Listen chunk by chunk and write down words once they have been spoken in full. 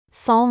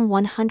Psalm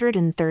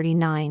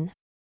 139.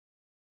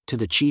 To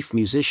the chief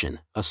musician,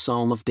 a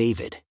psalm of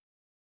David.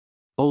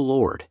 O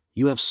Lord,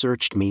 you have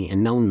searched me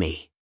and known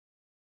me.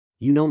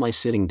 You know my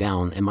sitting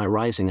down and my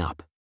rising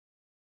up.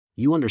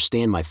 You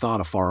understand my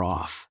thought afar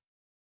off.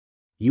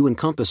 You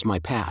encompass my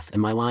path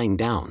and my lying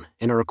down,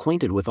 and are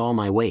acquainted with all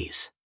my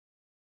ways.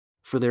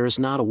 For there is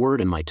not a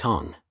word in my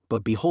tongue,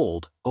 but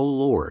behold, O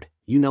Lord,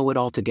 you know it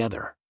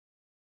altogether.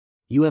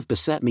 You have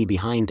beset me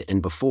behind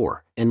and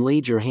before, and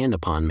laid your hand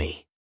upon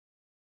me.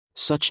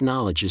 Such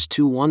knowledge is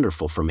too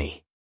wonderful for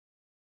me.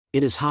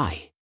 It is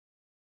high.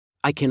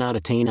 I cannot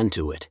attain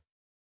unto it.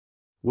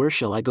 Where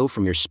shall I go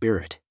from your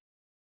spirit?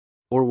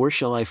 Or where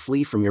shall I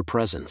flee from your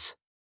presence?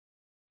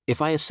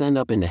 If I ascend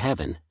up into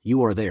heaven,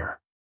 you are there.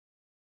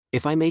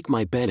 If I make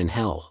my bed in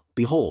hell,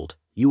 behold,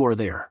 you are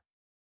there.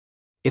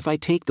 If I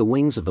take the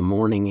wings of the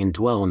morning and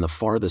dwell in the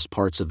farthest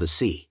parts of the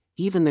sea,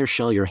 even there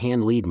shall your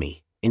hand lead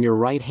me, and your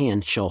right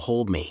hand shall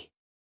hold me.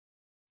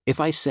 If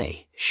I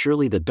say,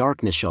 surely the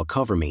darkness shall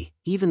cover me,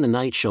 even the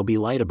night shall be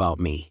light about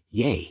me,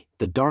 yea,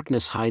 the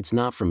darkness hides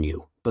not from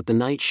you, but the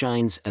night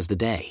shines as the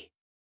day.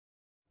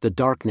 The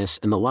darkness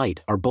and the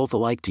light are both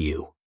alike to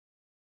you.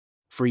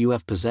 For you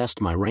have possessed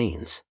my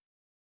reins.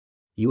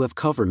 You have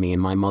covered me in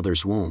my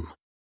mother's womb.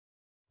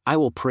 I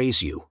will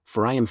praise you,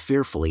 for I am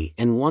fearfully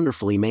and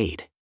wonderfully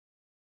made.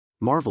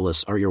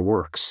 Marvelous are your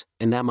works,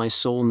 and that my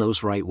soul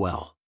knows right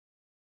well.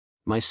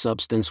 My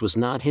substance was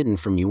not hidden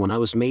from you when I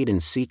was made in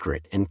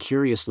secret and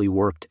curiously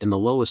worked in the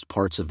lowest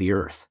parts of the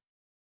earth.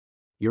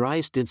 Your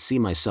eyes did see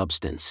my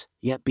substance,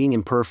 yet being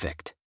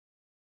imperfect.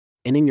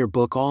 And in your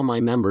book all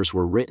my members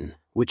were written,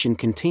 which in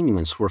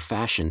continuance were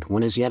fashioned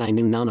when as yet I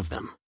knew none of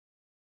them.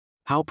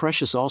 How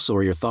precious also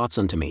are your thoughts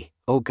unto me,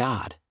 O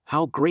God,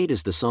 how great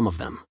is the sum of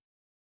them!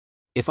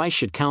 If I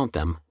should count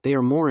them, they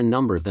are more in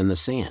number than the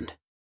sand.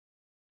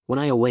 When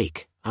I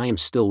awake, I am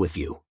still with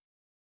you.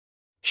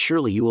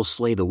 Surely you will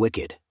slay the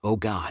wicked, O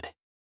God.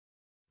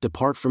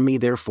 Depart from me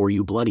therefore,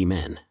 you bloody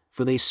men,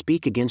 for they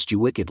speak against you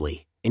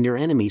wickedly, and your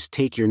enemies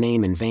take your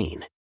name in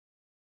vain.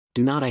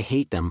 Do not I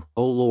hate them,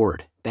 O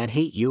Lord, that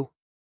hate you?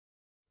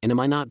 And am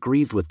I not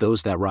grieved with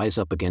those that rise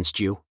up against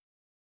you?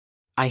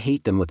 I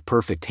hate them with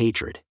perfect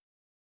hatred.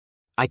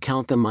 I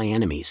count them my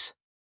enemies.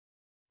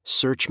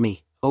 Search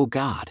me, O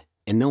God,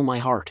 and know my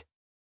heart.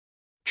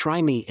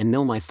 Try me and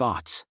know my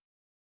thoughts.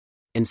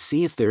 And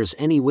see if there is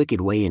any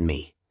wicked way in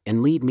me,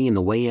 and lead me in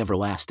the way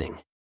everlasting.